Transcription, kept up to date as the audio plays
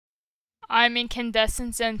I'm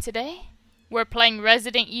Incandescence, and today we're playing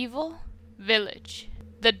Resident Evil Village,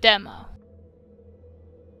 the demo.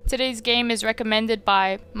 Today's game is recommended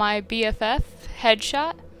by my BFF,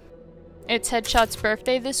 Headshot. It's Headshot's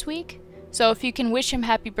birthday this week, so if you can wish him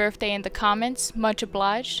happy birthday in the comments, much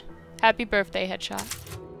obliged. Happy birthday,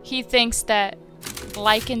 Headshot. He thinks that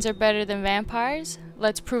lichens are better than vampires.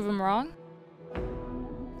 Let's prove him wrong.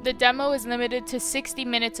 The demo is limited to 60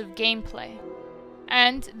 minutes of gameplay,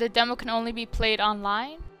 and the demo can only be played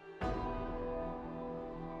online.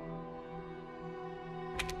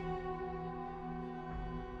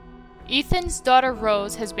 Ethan's daughter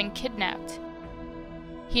Rose has been kidnapped.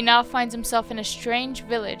 He now finds himself in a strange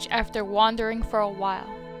village after wandering for a while.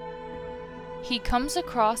 He comes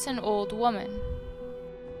across an old woman.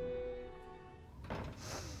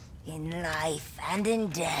 In life and in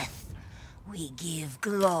death, we give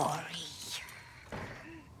glory.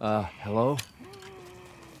 Hello?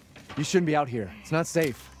 You shouldn't be out here. It's not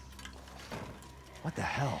safe. What the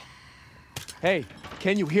hell? Hey,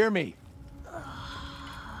 can you hear me?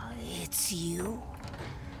 It's you,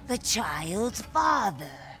 the child's father.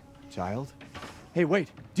 Child? Hey, wait.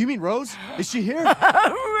 Do you mean Rose? Is she here?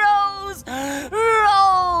 Rose!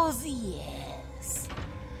 Rose, yes.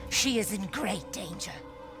 She is in great danger.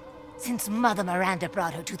 Since Mother Miranda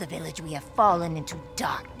brought her to the village, we have fallen into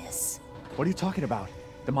darkness. What are you talking about?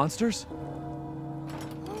 The monsters?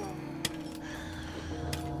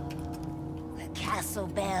 The castle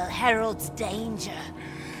bell heralds danger.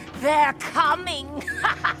 They're coming!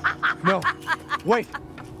 No. Wait.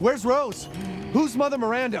 Where's Rose? Who's Mother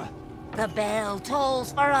Miranda? The bell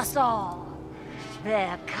tolls for us all.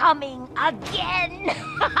 They're coming again!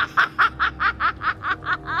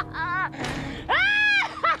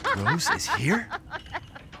 Rose is here?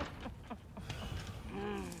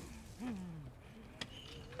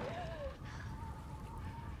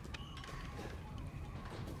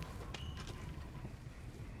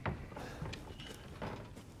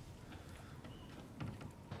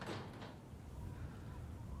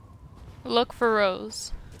 Look for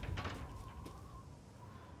Rose.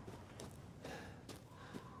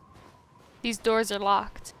 These doors are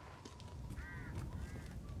locked.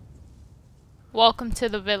 Welcome to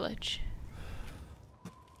the village.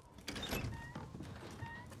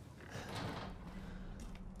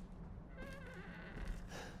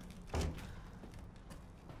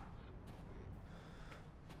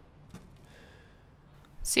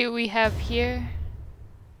 See what we have here?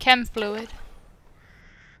 Chem fluid.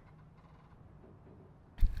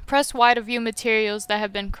 Press Y to view materials that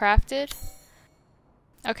have been crafted.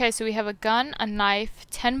 Okay, so we have a gun, a knife,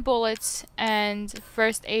 10 bullets, and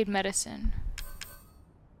first aid medicine.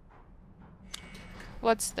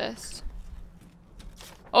 What's this?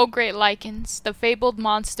 O great lichens, the fabled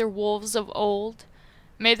monster wolves of old,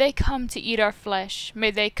 may they come to eat our flesh,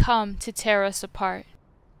 may they come to tear us apart.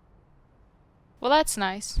 Well, that's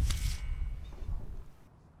nice.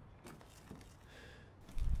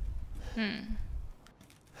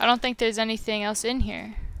 I don't think there's anything else in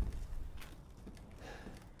here.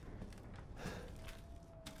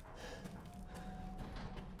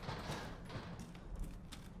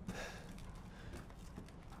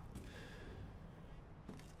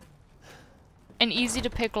 An easy to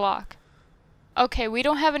pick lock. Okay, we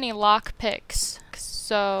don't have any lock picks.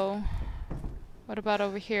 So, what about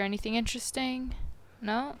over here? Anything interesting?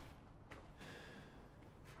 No?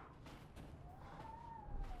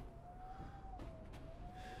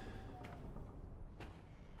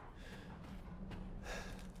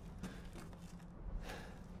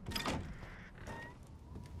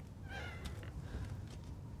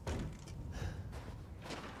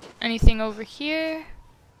 Anything over here?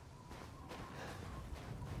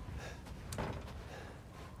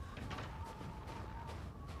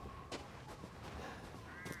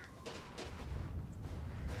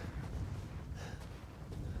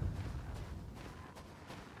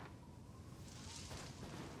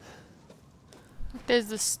 There's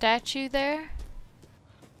the statue there.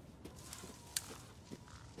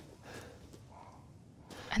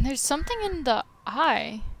 And there's something in the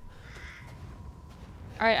eye.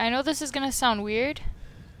 Alright, I know this is gonna sound weird,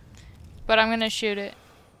 but I'm gonna shoot it.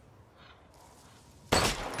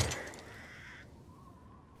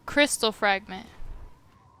 Crystal fragment.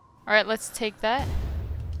 Alright, let's take that.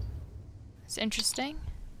 It's interesting.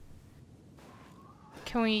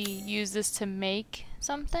 Can we use this to make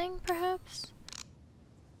something, perhaps?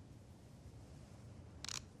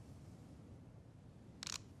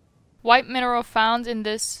 White mineral found in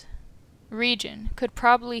this region. Could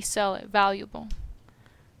probably sell it. Valuable.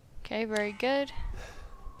 Okay, very good.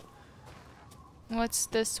 What's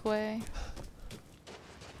this way?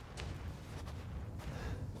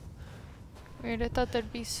 Weird, I thought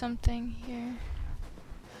there'd be something here.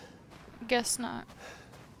 Guess not.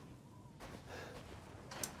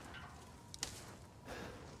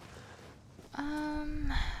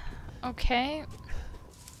 Okay.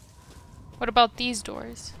 What about these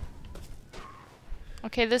doors?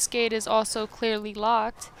 Okay, this gate is also clearly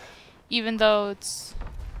locked, even though it's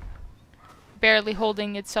barely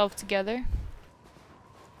holding itself together.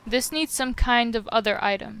 This needs some kind of other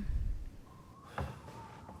item.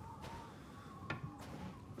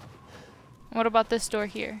 What about this door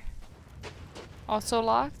here? Also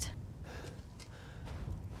locked?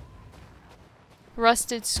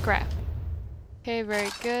 Rusted scrap. Okay, very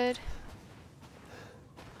good.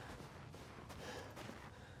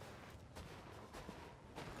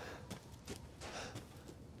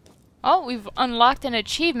 Oh, we've unlocked an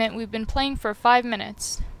achievement. We've been playing for 5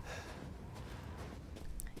 minutes.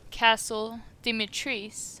 Castle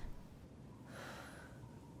Dimitrescu.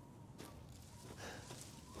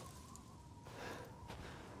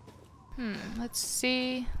 Let's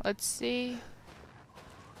see.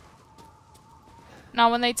 Now,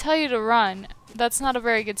 when they tell you to run, that's not a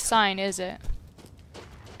very good sign, is it?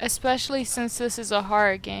 Especially since this is a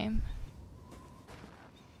horror game.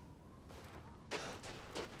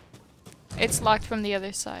 It's locked from the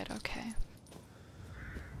other side, okay.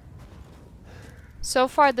 So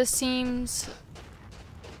far, this seems...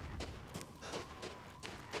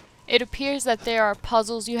 It appears that there are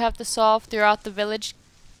puzzles you have to solve throughout the village.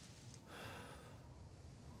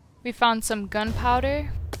 We found some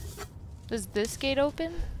gunpowder. Does this gate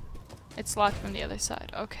open? It's locked from the other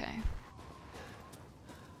side, okay.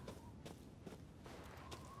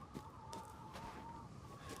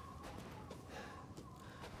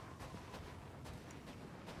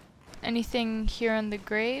 Anything here in the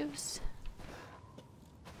graves?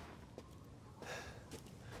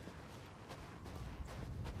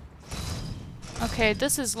 Okay,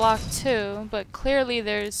 this is locked too, but clearly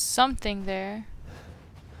there's something there.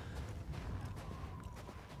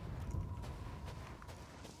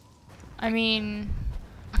 I mean,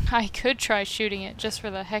 I could try shooting it just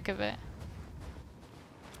for the heck of it.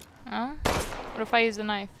 Oh? What if I use a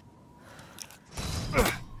knife?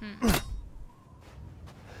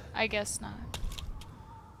 I guess not.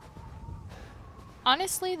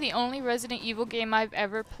 Honestly, the only Resident Evil game I've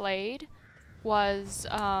ever played was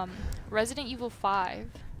Resident Evil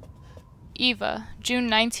 5. Eva, June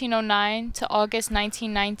 1909 to August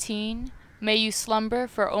 1919. May you slumber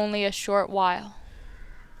for only a short while.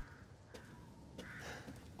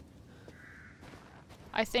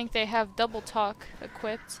 I think they have double talk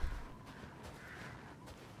equipped.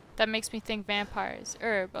 That makes me think vampires.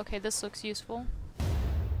 Herb. Okay, this looks useful.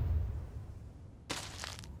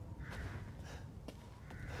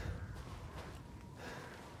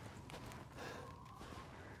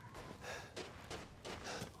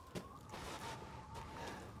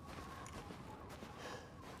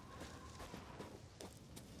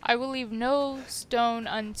 I will leave no stone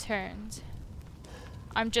unturned.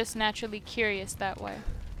 I'm just naturally curious that way.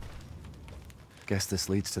 Guess this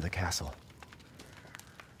leads to the castle.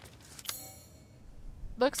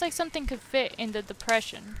 Looks like something could fit in the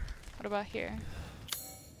depression. What about here?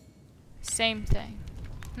 Same thing.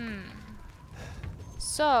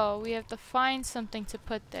 So, we have to find something to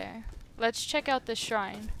put there. Let's check out the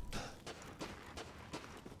shrine.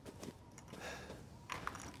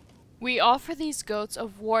 We offer these goats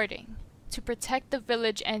of warding to protect the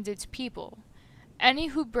village and its people. Any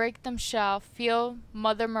who break them shall feel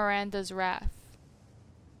Mother Miranda's wrath.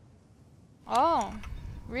 Oh,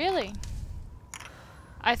 really?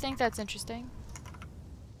 I think that's interesting.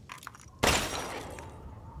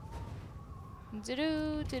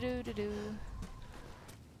 Do-do-do-do-do-do.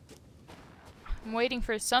 I'm waiting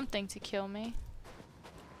for something to kill me.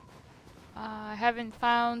 I haven't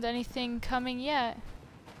found anything coming yet.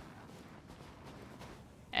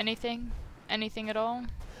 Anything? Anything at all?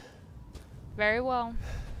 Very well.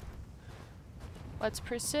 Let's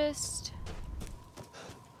persist.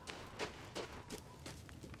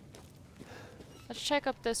 Let's check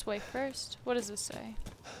up this way first. What does this say?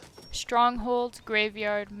 Stronghold,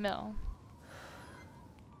 Graveyard, Mill.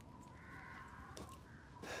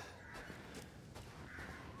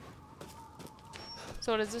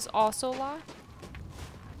 So does this also lock?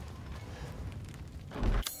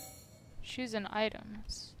 Shoes and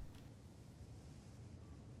items.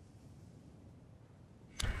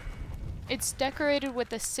 It's decorated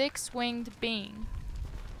with a 6-winged being.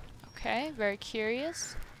 Okay, very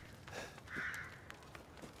curious.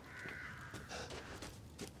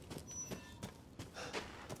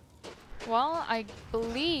 Well, I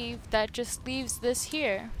believe that just leaves this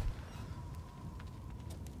here.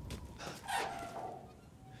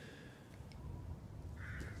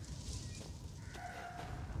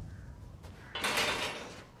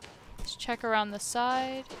 check around the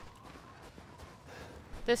side.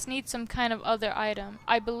 This needs some kind of other item.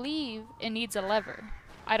 I believe it needs a lever.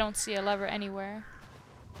 I don't see a lever anywhere.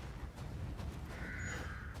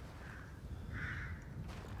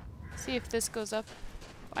 See if this goes up.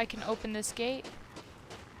 I can open this gate.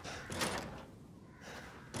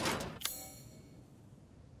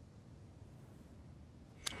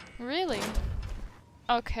 Really?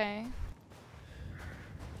 Okay.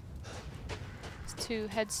 There's 2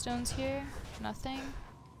 headstones here. Nothing.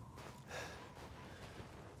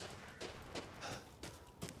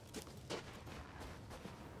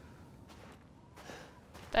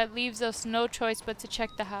 That leaves us no choice but to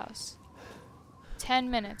check the house.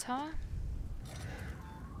 10 minutes, huh?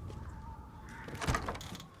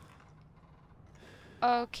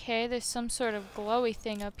 Okay, there's some sort of glowy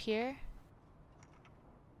thing up here.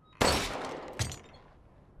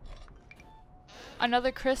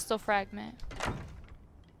 Another crystal fragment.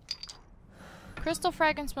 Crystal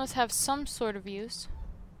fragments must have some sort of use.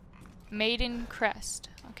 Maiden crest.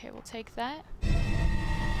 Okay, we'll take that.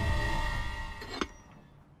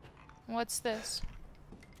 What's this?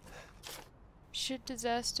 Should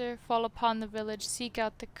disaster fall upon the village, seek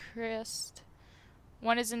out the crest.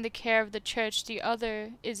 One is in the care of the church, the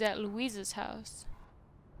other is at Louise's house.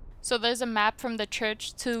 So there's a map from the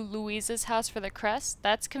church to Louise's house for the crest.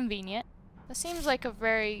 That's convenient. That seems like a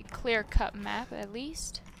very clear-cut map, at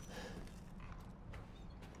least.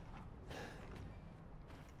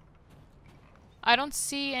 I don't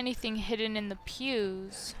see anything hidden in the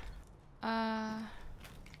pews.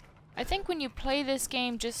 I think when you play this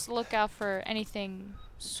game, just look out for anything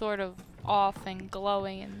sort of off and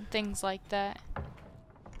glowing and things like that.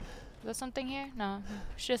 Is there something here? No,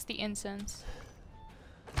 it's just the incense.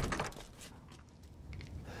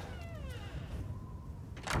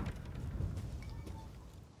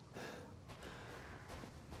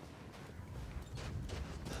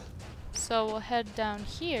 So we'll head down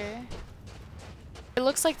here. It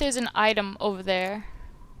looks like there's an item over there.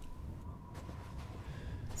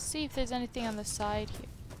 Let's see if there's anything on the side here.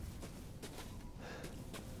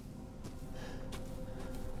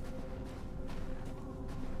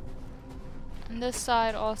 And this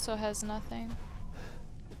side also has nothing.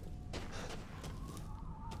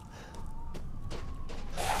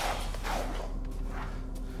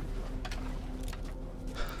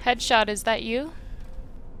 Headshot, is that you?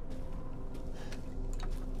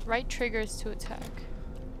 Right triggers to attack.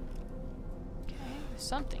 Okay, there's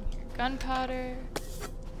something here. Gunpowder.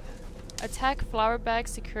 Attack flower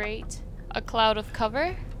bags to create a cloud of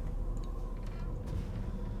cover.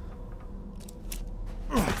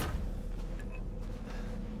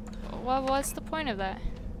 Well, what's the point of that?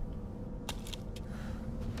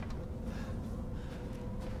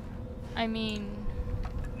 I mean,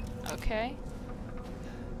 okay.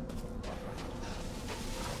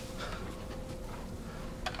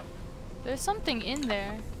 There's something in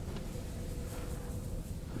there.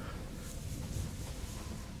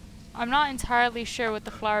 I'm not entirely sure what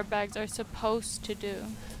the flower bags are supposed to do.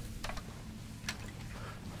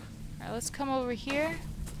 Alright, let's come over here.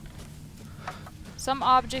 Some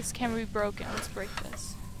objects can be broken. Let's break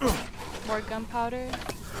this. More gunpowder.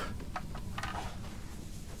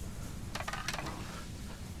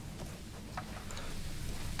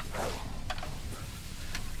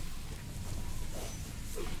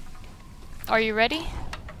 Are you ready?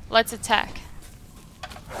 Let's attack.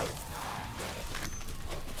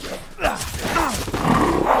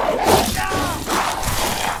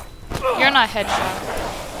 You're not headshot.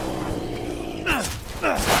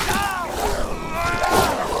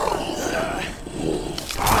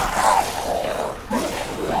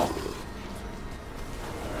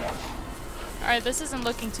 Alright, this isn't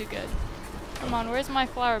looking too good. Come on, where's my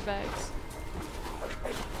flower bags?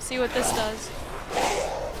 See what this does.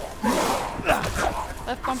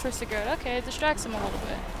 Left bumper cigarette. Okay, it distracts him a little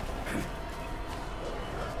bit.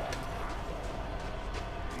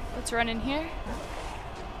 Let's run in here.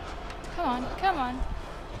 Come on, come on.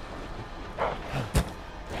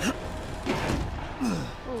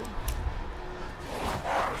 Ooh.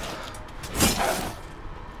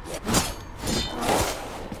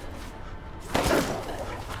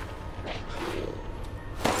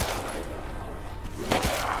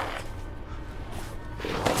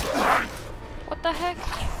 What the heck?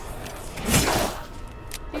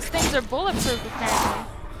 These things are bulletproof, apparently.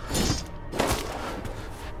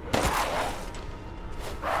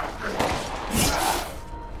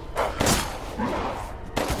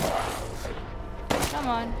 Come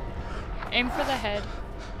on. Aim for the head.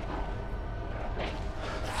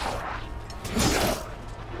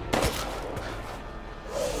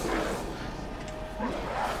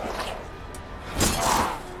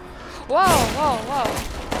 Whoa, whoa, whoa.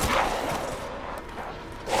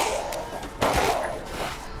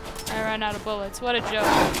 I ran out of bullets. What a joke.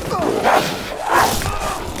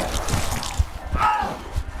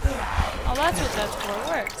 Oh, that's what that's for. It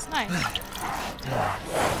works. Nice.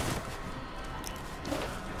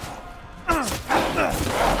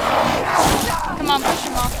 Come on, push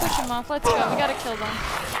him off, push him off. Let's go. We gotta kill them.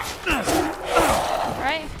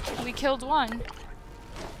 Right? We killed one.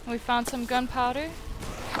 We found some gunpowder.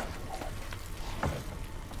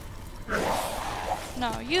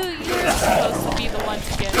 No, you're supposed to be the one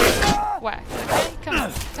to get whacked, okay? Come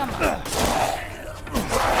on, come on.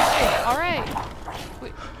 Alright.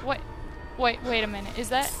 Wait a minute. Is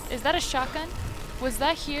that a shotgun? Was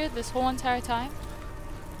that here this whole entire time?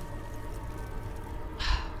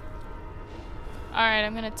 Alright,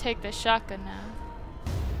 I'm gonna take the shotgun now.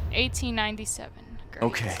 1897. Great.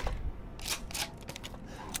 Okay.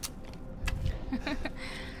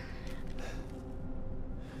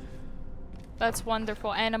 That's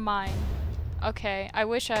wonderful. And a mine. Okay, I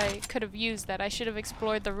wish I could have used that. I should have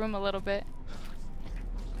explored the room a little bit.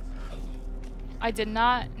 I did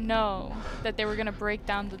not know that they were gonna break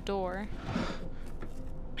down the door.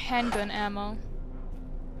 Handgun ammo.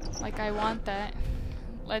 Like, I want that.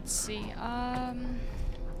 Let's see.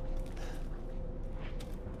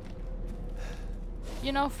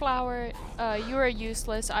 You know, Flower, you are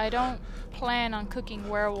useless. I don't plan on cooking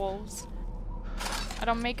werewolves. I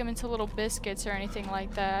don't make them into little biscuits or anything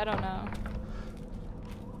like that. I don't know.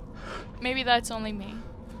 Maybe that's only me.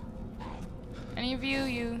 Any of you,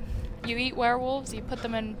 you eat werewolves? You put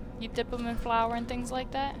them in, you dip them in flour and things like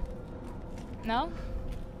that? No?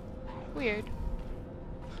 Weird.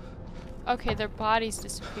 Okay, their bodies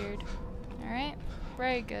disappeared. Alright,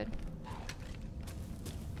 very good.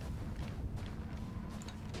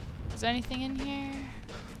 Is there anything in here?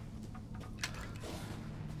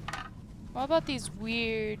 What about these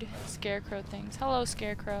weird scarecrow things? Hello,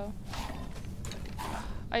 scarecrow.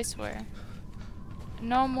 I swear.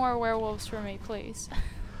 No more werewolves for me, please.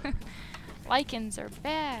 Lichens are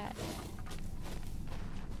bad.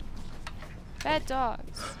 Bad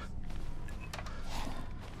dogs.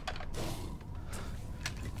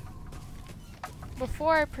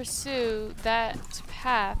 Before I pursue that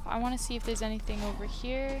path, I want to see if there's anything over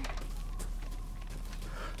here.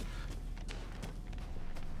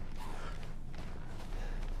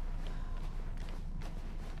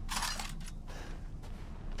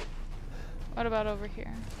 What about over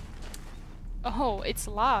here? Oh, it's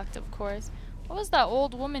locked, of course. What was that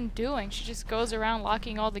old woman doing? She just goes around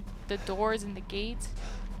locking all the doors and the gates.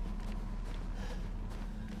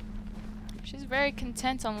 She's very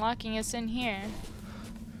content on locking us in here.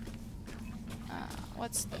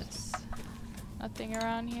 What's this? Nothing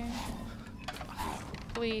around here?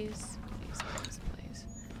 Please. Please, please, please.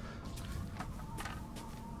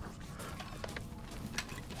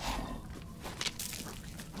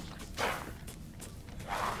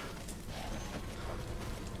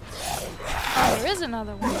 Oh, there is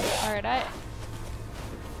another one. Alright,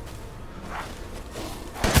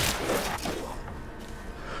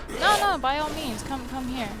 No, by all means, come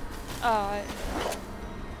here. Oh,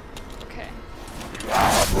 okay.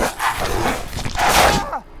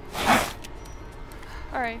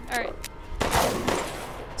 Alright.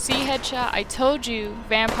 See, Headshot, I told you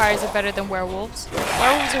vampires are better than werewolves.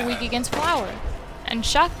 Werewolves are weak against flour. And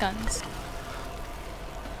shotguns.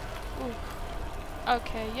 Ooh.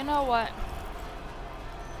 Okay, you know what?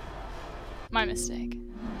 My mistake.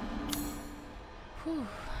 Whew.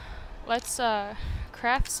 Let's,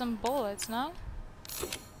 craft some bullets, no?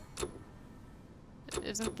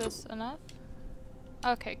 Isn't this enough?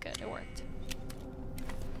 Okay, good, it worked.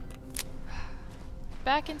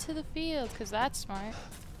 Back into the field, because that's smart.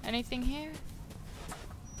 Anything here?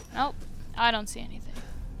 Nope, I don't see anything.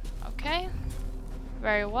 Okay,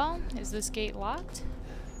 very well. Is this gate locked?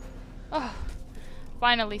 Oh,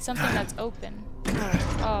 finally, something that's open.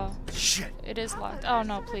 Oh, shit. It is locked. Oh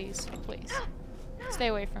no, please, please. Stay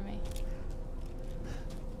away from me.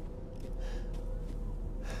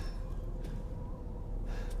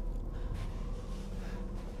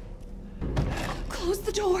 Close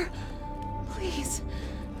the door, please.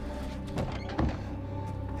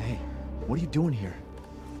 Hey, what are you doing here?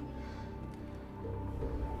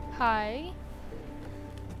 Hi.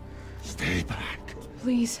 Stay back.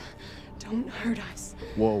 Please, don't hurt us.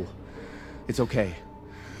 Whoa. It's okay.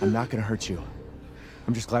 I'm not gonna hurt you.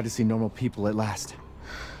 I'm just glad to see normal people at last.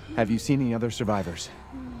 Have you seen any other survivors?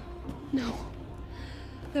 No.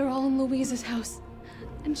 They're all in Louise's house.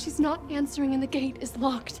 And she's not answering and the gate is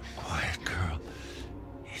locked. Quiet, girl.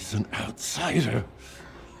 He's an outsider.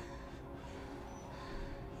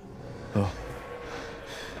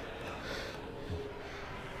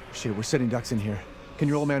 Shit, we're sitting ducks in here. Can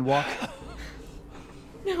your old man walk?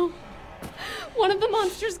 No. One of the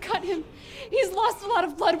monsters cut him. He's lost a lot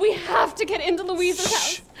of blood. We have to get into Louisa's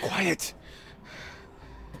house. Quiet.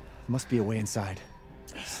 Must be a way inside.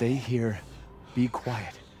 Stay here, be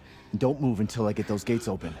quiet, and don't move until I get those gates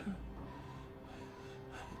open.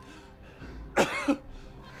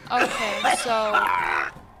 Okay, so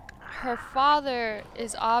her father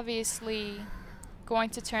is obviously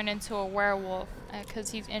going to turn into a werewolf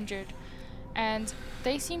because he's injured. And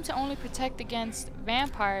they seem to only protect against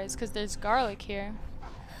vampires because there's garlic here.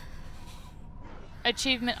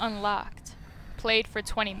 Achievement unlocked. Played for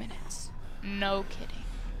 20 minutes. No kidding.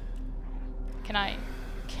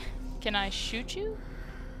 Can I shoot you?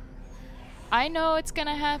 I know it's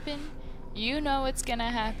gonna happen. You know it's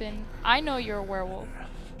gonna happen. I know you're a werewolf.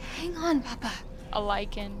 Hang on, Papa. A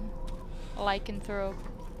lycanthrope,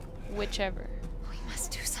 whichever. We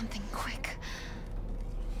must do something quick.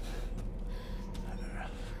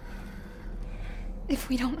 If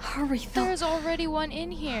we don't hurry, There's already one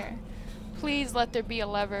in here. Please let there be a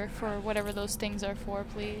lever for whatever those things are for,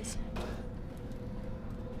 please.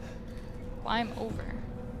 Climb over.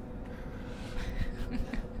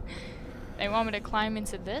 They want me to climb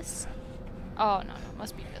into this? Oh, no,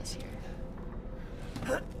 must be this here.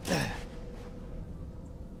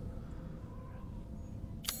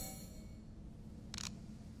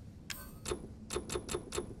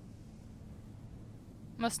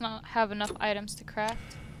 Must not have enough items to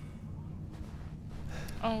craft.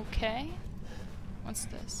 Okay. What's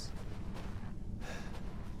this?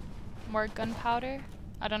 More gunpowder?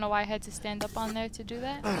 I don't know why I had to stand up on there to do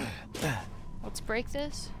that. Let's break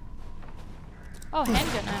this. Oh,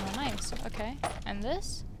 handgun ammo, nice. Okay. And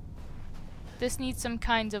this? This needs some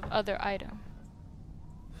kind of other item.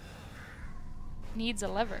 Needs a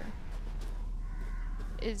lever.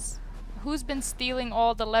 Who's been stealing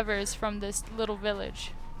all the levers from this little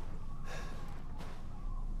village?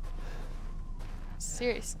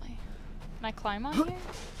 Seriously. Can I climb on here?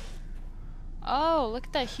 Oh, look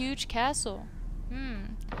at that huge castle.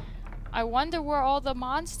 I wonder where all the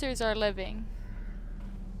monsters are living.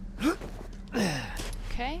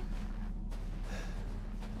 Okay.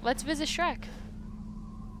 Let's visit Shrek.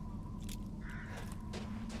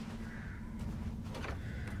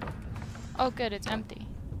 Oh good, it's empty.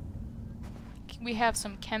 We have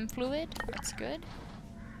some chem fluid. That's good.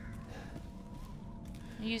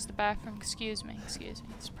 Use the bathroom. Excuse me.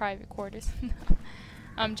 It's private quarters.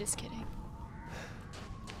 I'm just kidding.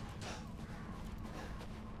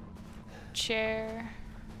 Chair.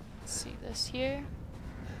 Let's see this here.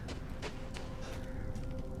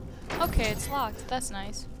 Okay, it's locked. That's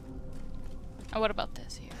nice. And what about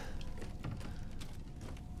this here?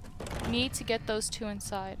 Need to get those two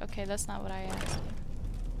inside. Okay, that's not what I asked.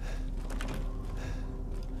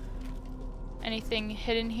 Anything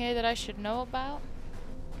hidden here that I should know about?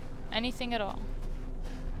 Anything at all?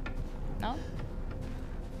 No?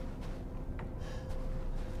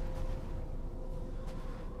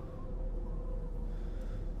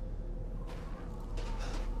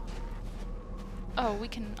 Oh, we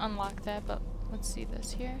can unlock that, but let's see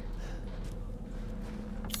this here.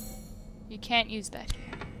 You can't use that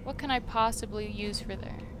here. What can I possibly use for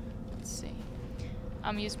there? Let's see.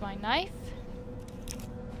 I'm gonna use my knife.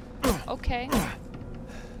 Okay.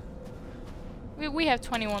 We have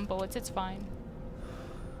 21 bullets, it's fine.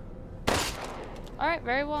 Alright,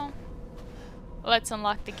 very well. Let's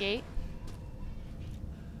unlock the gate.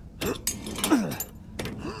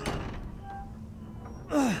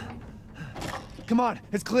 Come on,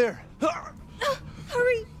 it's clear.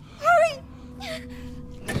 Hurry! Hurry!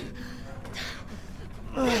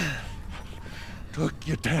 Took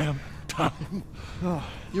your damn time. Oh,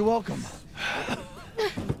 you're welcome.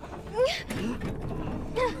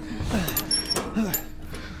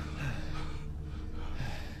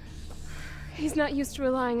 He's not used to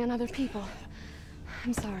relying on other people.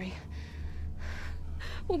 I'm sorry.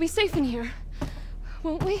 We'll be safe in here,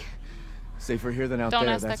 won't we? Safer here than out Don't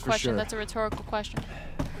there, ask that's that for question, sure. that's a rhetorical question.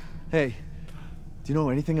 Hey, do you know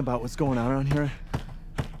anything about what's going on around here?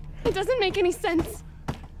 It doesn't make any sense.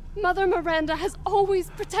 Mother Miranda has always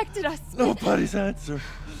protected us. Nobody's answer.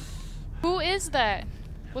 Who is that?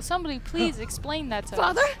 Will somebody please explain that to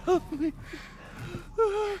us? Father?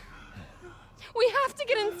 We have to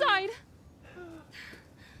get inside.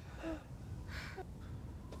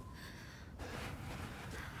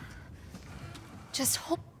 Just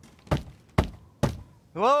hope.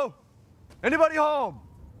 Hello? Anybody home?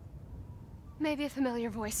 Maybe a familiar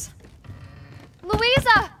voice.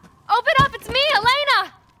 Louisa! Open up! It's me,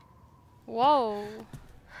 Elena! Whoa.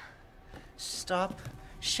 Stop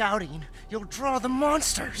Shouting, you'll draw the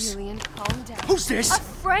monsters. Julian, calm down. Who's this? A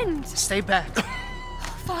friend! Stay back.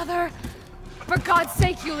 Father! For God's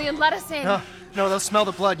sake, Julian, let us in! No, they'll smell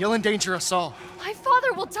the blood. You'll endanger us all. My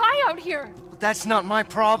father will die out here! But that's not my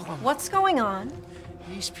problem. What's going on?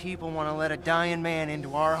 These people want to let a dying man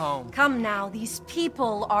into our home. Come now, these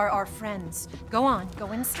people are our friends. Go on,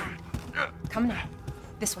 go inside. Come now,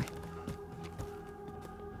 this way.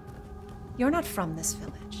 You're not from this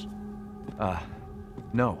village.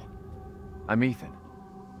 No. I'm Ethan.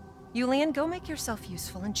 Julian, go make yourself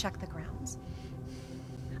useful and check the grounds.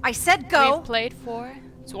 I said go! We've played for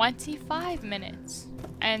 25 minutes,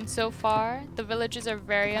 and so far, the villagers are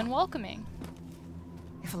very unwelcoming.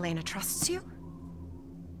 If Elena trusts you,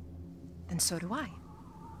 then so do I.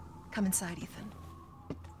 Come inside, Ethan.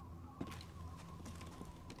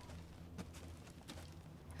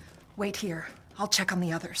 Wait here. I'll check on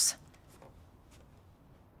the others.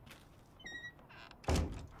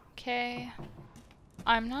 Okay.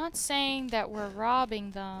 I'm not saying that we're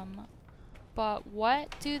robbing them, but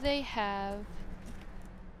what do they have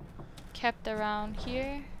kept around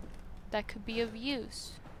here that could be of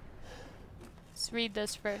use? Let's read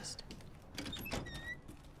this first.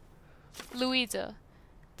 Louisa,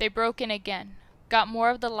 they broke in again. Got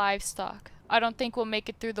more of the livestock. I don't think we'll make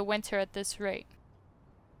it through the winter at this rate.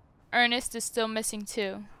 Ernest is still missing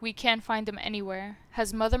too. We can't find him anywhere.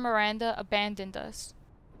 Has Mother Miranda abandoned us?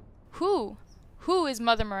 Who? Who is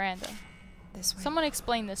Mother Miranda? This way. Someone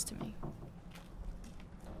explain this to me.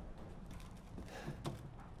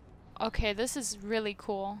 Okay, this is really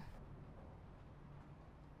cool.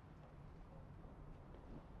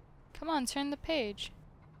 Come on, turn the page.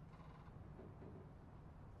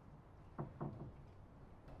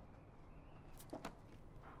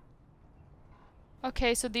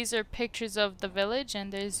 Okay, so these are pictures of the village,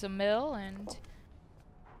 and there's a mill and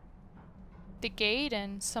the gate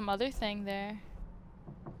and some other thing there.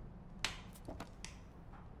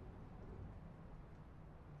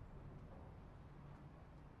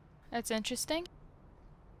 That's interesting.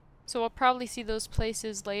 So we'll probably see those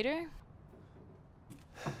places later.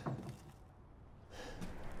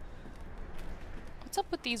 What's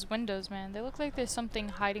up with these windows, man? They look like there's something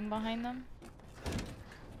hiding behind them.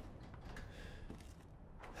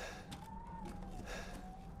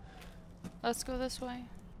 Let's go this way.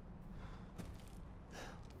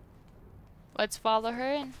 Let's follow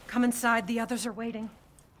her in. Come inside, the others are waiting.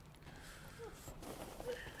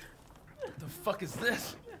 What the fuck is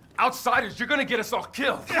this? Outsiders, you're gonna get us all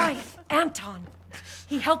killed. Quiet, Anton.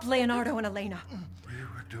 He helped Leonardo and Elena. We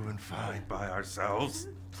were doing fine by ourselves.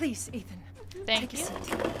 Please, Ethan. Thank Take a you.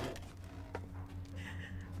 seat.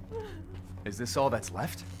 Is this all that's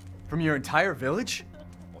left? From your entire village?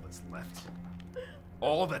 All that's left.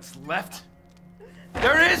 All that's left?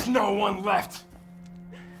 There is no one left!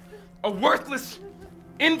 A worthless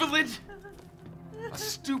invalid, a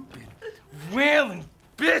stupid, wailing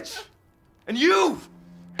bitch, and you!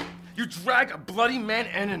 You drag a bloody man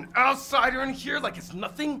and an outsider in here like it's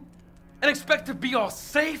nothing, and expect to be all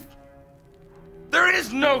safe? There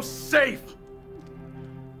is no safe!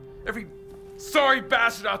 Every sorry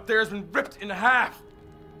bastard out there has been ripped in half.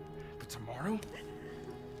 But tomorrow?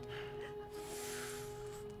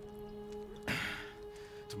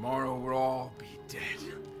 Tomorrow we'll all be dead.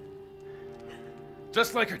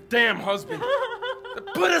 Just like her damn husband.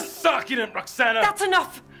 Put a sock in it, Roxana! That's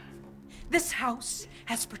enough! This house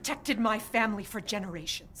has protected my family for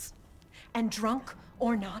generations. And drunk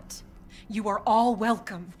or not, you are all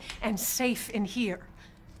welcome and safe in here.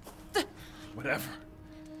 Whatever.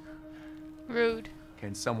 Rude.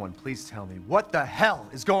 Can someone please tell me what the hell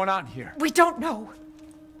is going on here? We don't know.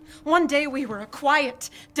 One day we were a quiet,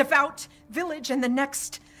 devout village, and the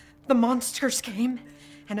next, the monsters came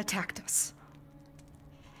and attacked us.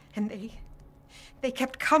 And they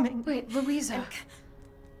kept coming. Wait, Louisa.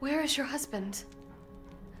 Where is your husband?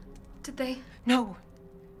 Did they... No.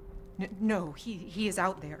 No, he is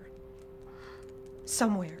out there.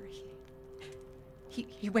 Somewhere.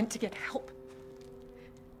 He went to get help.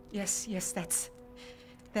 Yes,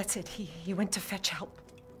 that's it. He went to fetch help.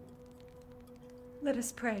 Let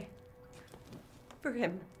us pray. For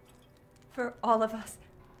him. For all of us.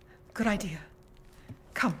 Good idea.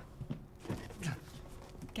 Come.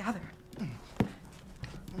 Gather.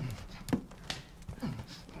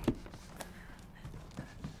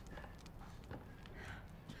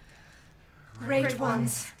 Great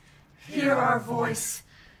ones, hear our voice.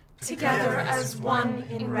 Together as one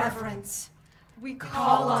in reverence, we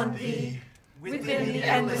call on thee within the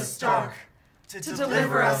endless dark to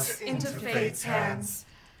deliver us into fate's hands.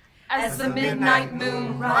 As the midnight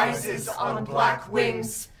moon rises on black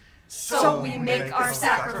wings, So we make our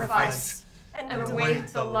sacrifice and await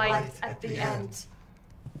the light at the end.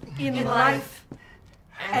 In life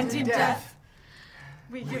and in death,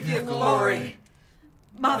 we give you glory,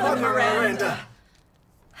 Mother Miranda.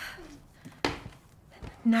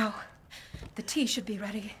 Now, the tea should be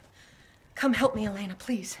ready. Come help me, Elena,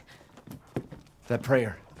 please. That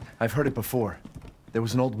prayer, I've heard it before. There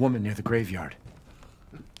was an old woman near the graveyard.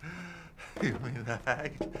 You mean the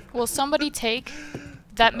hag? Will somebody take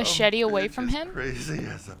that machete away from him? Crazy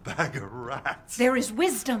as a bag of rats. There is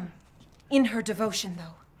wisdom in her devotion,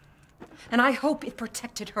 though. And I hope it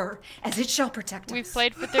protected her as it shall protect us. We've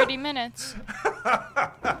played for 30 minutes.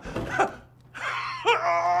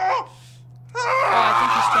 Oh, I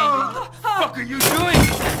think he's changing. What the fuck are you doing?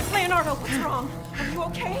 Leonardo, what's wrong? Are you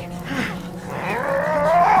okay?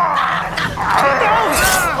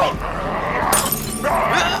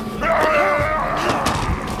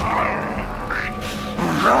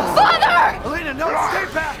 Father! Elena, no, stay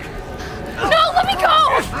back! No, let me go!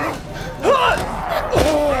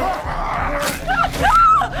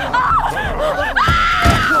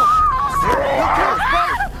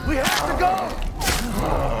 We have to go!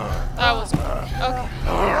 That was okay.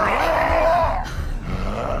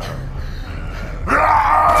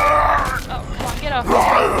 Oh, come on, get off me.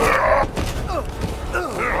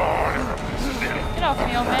 Get off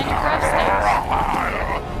me, old man, you grab snakes.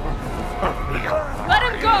 Let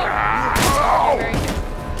him go! You're very good.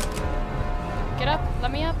 Get up,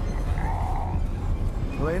 let me up.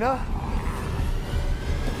 Elena?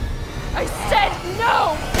 I said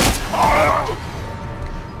no!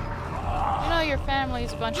 You know your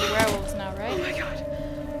family's a bunch of werewolves now, right? Oh my god.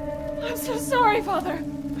 I'm so sorry, Father.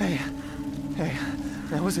 Hey,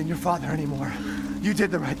 that wasn't your father anymore. You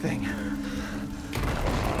did the right thing.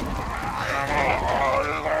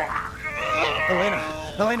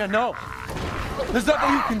 Elena, no! There's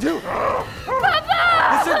nothing you can do!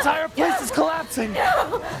 Papa! This entire place is collapsing!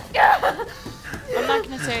 I'm not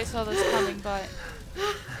gonna say I saw this coming, but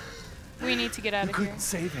we need to get out You of here. couldn't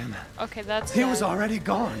save him. Okay, that's He was bad. already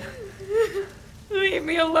gone. Leave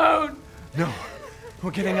me alone. No,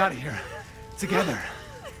 we're getting out of here. Together.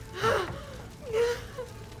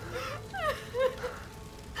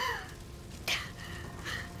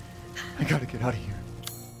 I gotta get out of here.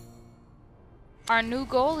 Our new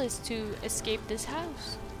goal is to escape this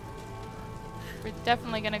house. We're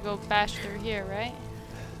definitely gonna go bash through here, right?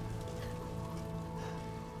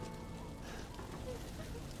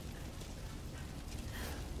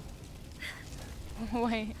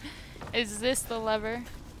 Wait, is this the lever?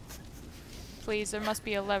 Please, there must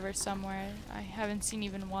be a lever somewhere. I haven't seen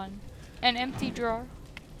even one. An empty drawer.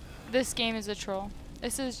 This game is a troll.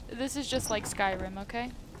 This is just like Skyrim,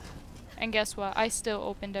 okay? And guess what? I still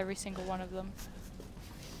opened every single one of them.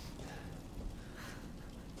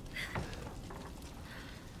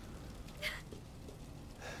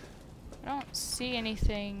 I don't see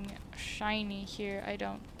anything shiny here, I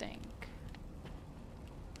don't think.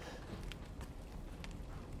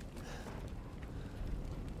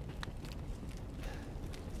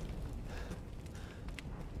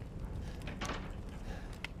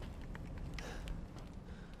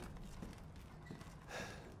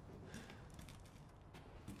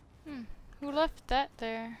 Who left that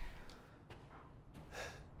there?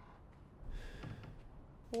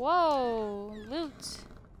 Whoa, loot.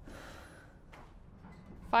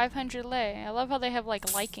 500 lei. I love how they have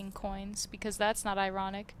like liking coins because that's not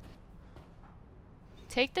ironic.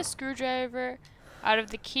 Take the screwdriver out of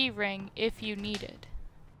the key ring if you need it.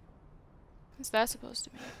 What's that supposed to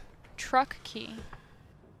mean? Truck key.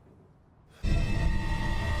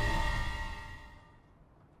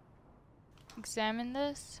 Examine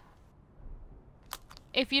this.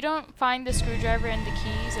 If you don't find the screwdriver and the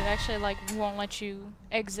keys, it actually like won't let you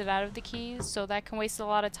exit out of the keys, so that can waste a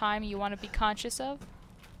lot of time you want to be conscious of.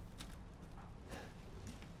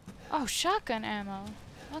 Oh, shotgun ammo.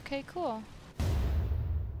 Okay, cool.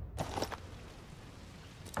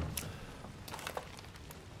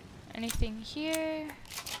 Anything here?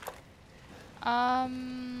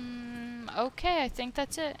 Okay, I think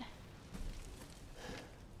that's it.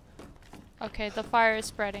 Okay, the fire is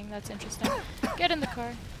spreading. That's interesting. Get in the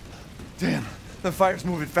car. Damn, the fire's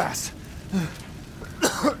moving fast.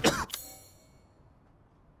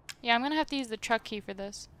 Yeah, I'm gonna have to use the truck key for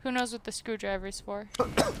this. Who knows what the screwdriver's for?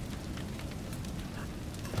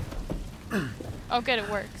 Oh, good, it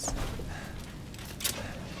works.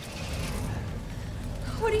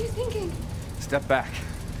 What are you thinking? Step back.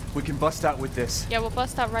 We can bust out with this. Yeah, we'll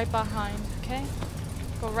bust out right behind, okay?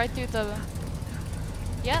 Go right through the...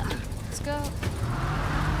 Yeah, let's go.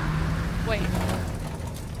 Wait.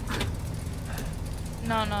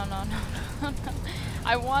 No, no, no, no, no, no.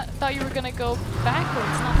 Thought you were gonna go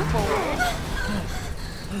backwards, not forward.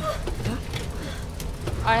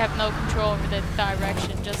 I have no control over the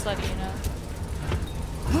direction, just letting you know.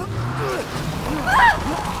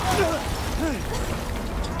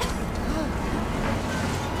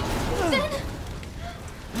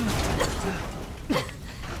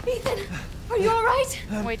 Ethan, are you alright?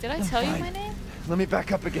 Wait, did I tell you my name? Let me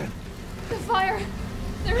back up again. The fire.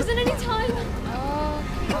 There isn't any time.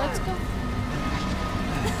 Okay, let's go.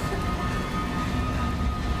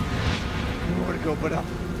 Nowhere to go but up.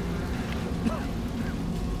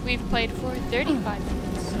 We've played for 35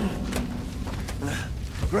 minutes.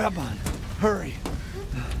 Grab on. Hurry.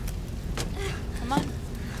 Come on.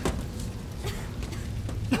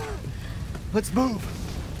 Let's move.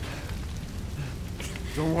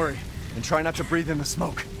 Don't worry. And try not to breathe in the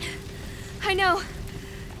smoke. I know.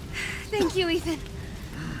 Thank you, Ethan.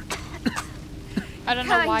 I don't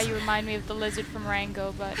know why you remind me of the lizard from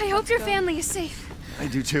Rango, but I hope your family is safe. I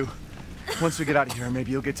do too. Once we get out of here,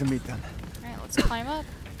 maybe you'll get to meet them. Alright, let's climb up.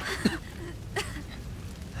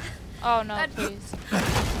 Oh no, please.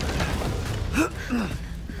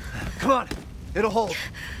 Come on. It'll hold.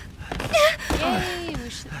 Yay,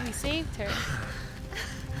 we saved her.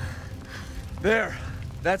 There.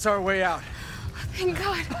 That's our way out. Thank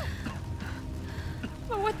God.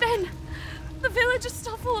 But what then? The village is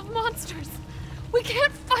still full of monsters. We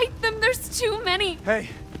can't fight them. There's too many. Hey.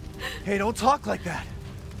 Hey, don't talk like that.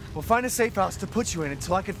 We'll find a safe house to put you in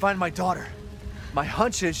until I can find my daughter. My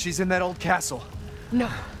hunch is she's in that old castle. No.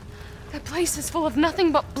 That place is full of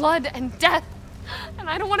nothing but blood and death. And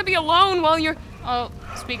I don't want to be alone while you're... Oh,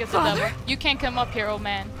 speak of the devil. You can't come up here, old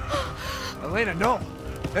man. Elena, no.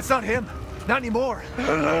 That's not him. Not anymore. He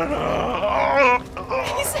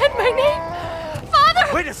said my name.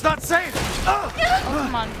 Father! Wait, it's not safe. Oh,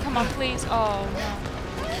 come on, please. Oh,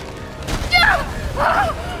 No!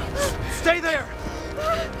 Stay there.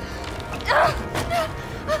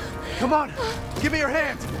 Come on. Give me your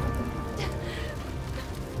hand.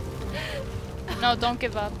 no, don't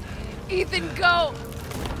give up. Ethan, go!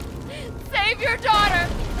 Save your daughter!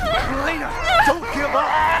 Elena, don't give up.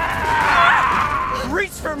 Reach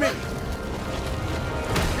for me.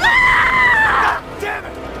 God damn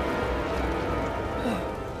it.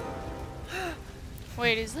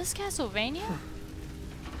 Wait, is this Castlevania?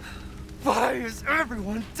 Why is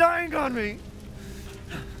everyone dying on me?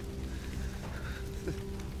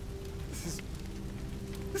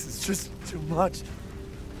 This is just too much.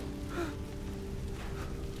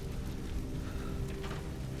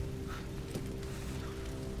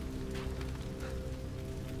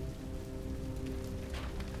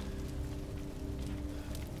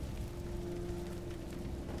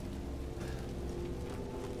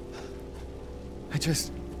 I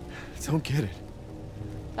just don't get it.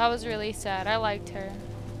 That was really sad. I liked her.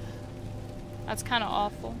 That's kind of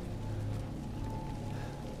awful.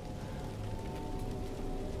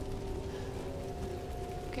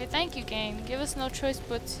 Okay, thank you, game. Give us no choice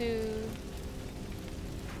but to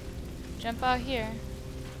jump out here.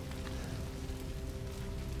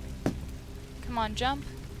 Come on, jump.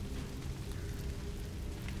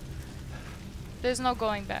 There's no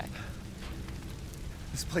going back.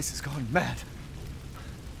 This place is going mad.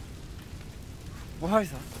 Why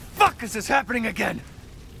the fuck is this happening again?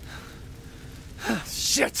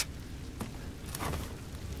 Shit!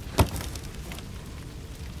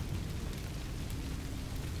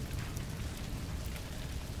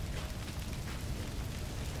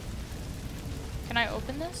 Can I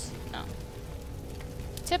open this? No.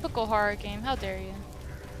 Typical horror game. How dare you?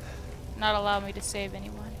 Not allow me to save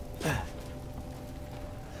anyone.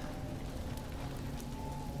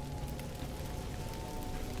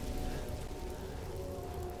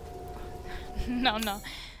 No, no.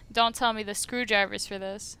 Don't tell me the screwdrivers for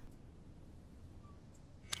this.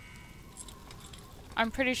 I'm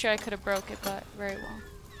pretty sure I could have broke it, but very well.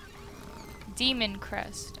 Demon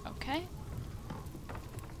Crest. Okay.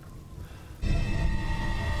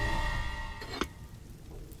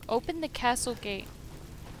 Open the castle gate.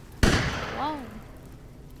 Whoa.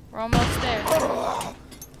 We're almost there.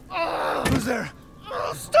 Who's there?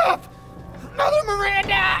 Stop! Mother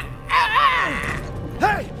Miranda!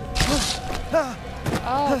 Hey!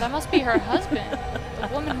 Oh, that must be her husband. The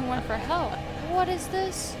woman who went for help. What is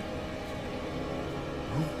this?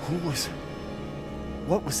 Who was...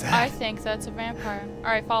 What was that? I think that's a vampire.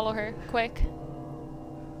 Alright, follow her. Quick.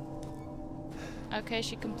 Okay,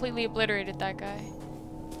 she completely obliterated that guy.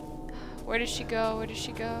 Where did she go? Where did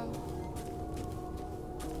she go?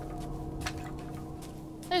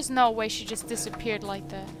 There's no way she just disappeared like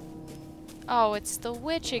that. Oh, it's the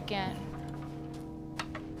witch again.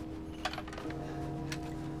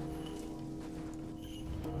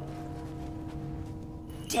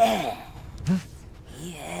 Death.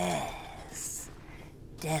 Yes.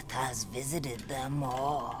 Death has visited them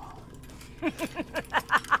all.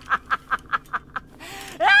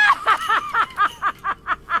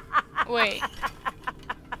 Wait.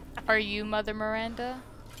 Are you Mother Miranda?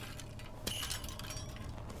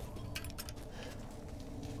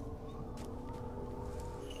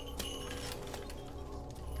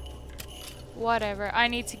 Whatever, I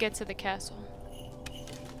need to get to the castle.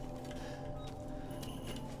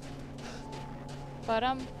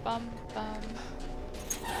 Ba-dum-bum-bum.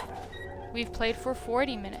 We've played for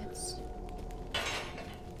 40 minutes.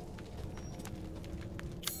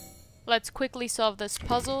 Let's quickly solve this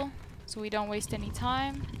puzzle so we don't waste any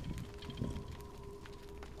time.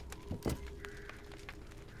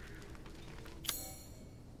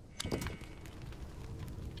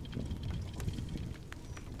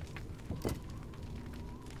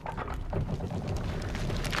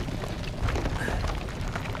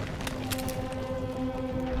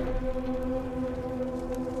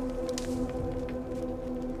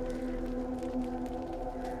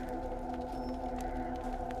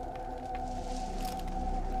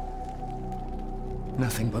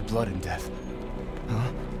 Nothing but blood and death.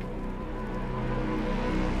 Huh?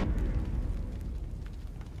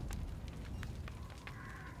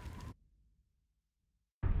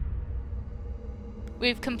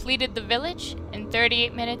 We've completed the village in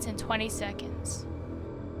 38 minutes and 20 seconds.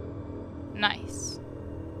 Nice.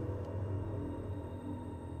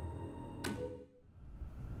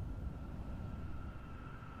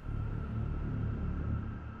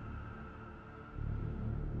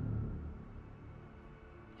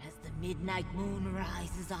 As the midnight moon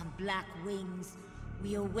rises on black wings,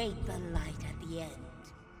 we await the light at the end.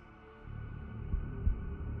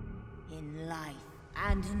 In life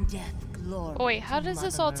and in death, glory. Oh wait, how to does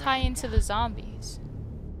this Mother all tie into Miranda. the zombies?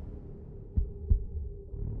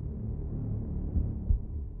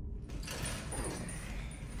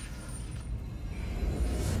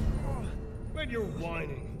 But you're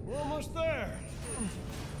whining. We're almost there.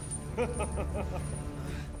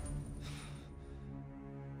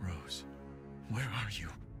 Rose, where are you?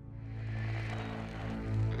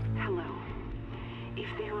 Hello. If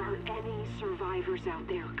there are any survivors out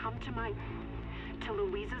there, come to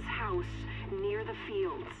Louisa's house near the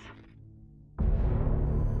fields.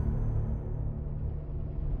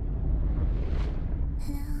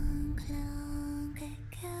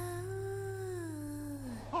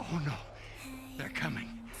 Oh no. They're coming.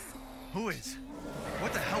 Who is?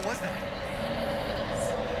 What the hell was that?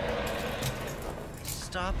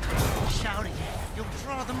 Stop shouting. You'll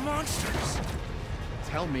draw the monsters.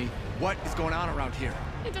 Tell me, what is going on around here?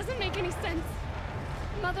 It doesn't make any sense.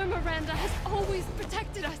 Mother Miranda has always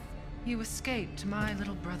protected us. You escaped my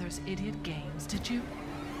little brother's idiot games, did you?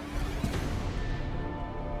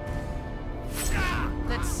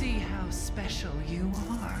 Let's see how special you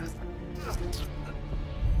are.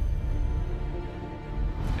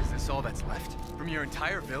 Is this all that's left? From your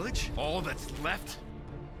entire village? All that's left?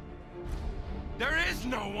 There is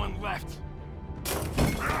no one left!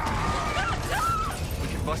 We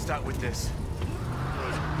can bust out with this.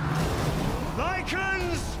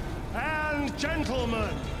 Lycans and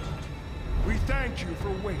gentlemen, we thank you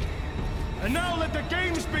for waiting. And now let the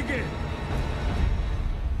games begin.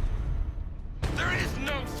 There is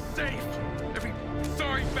no safe! Every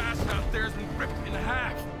sorry bastard out there has been ripped in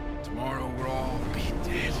half. Tomorrow we'll all be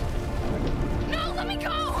dead. No, let me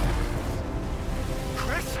go!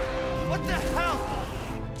 Chris? What the hell?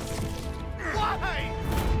 Why?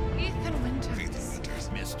 Ethan Winters.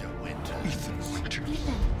 Mr. Winter. Ethan Winter.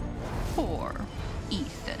 Poor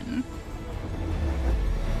Ethan.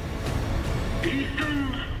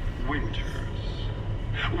 Ethan Winters.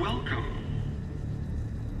 Welcome.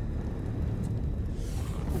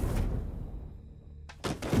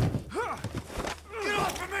 Get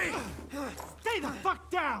off of me! Stay the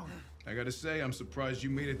fuck down! I gotta say, I'm surprised you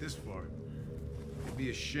made it this far. It'd be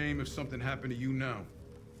a shame if something happened to you now.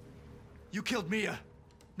 You killed Mia.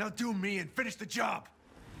 Now do me and finish the job.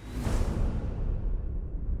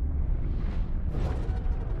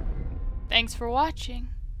 Thanks for watching.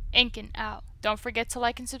 Inkin out. Don't forget to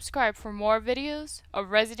like and subscribe for more videos of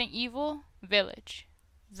Resident Evil Village,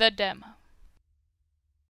 the demo.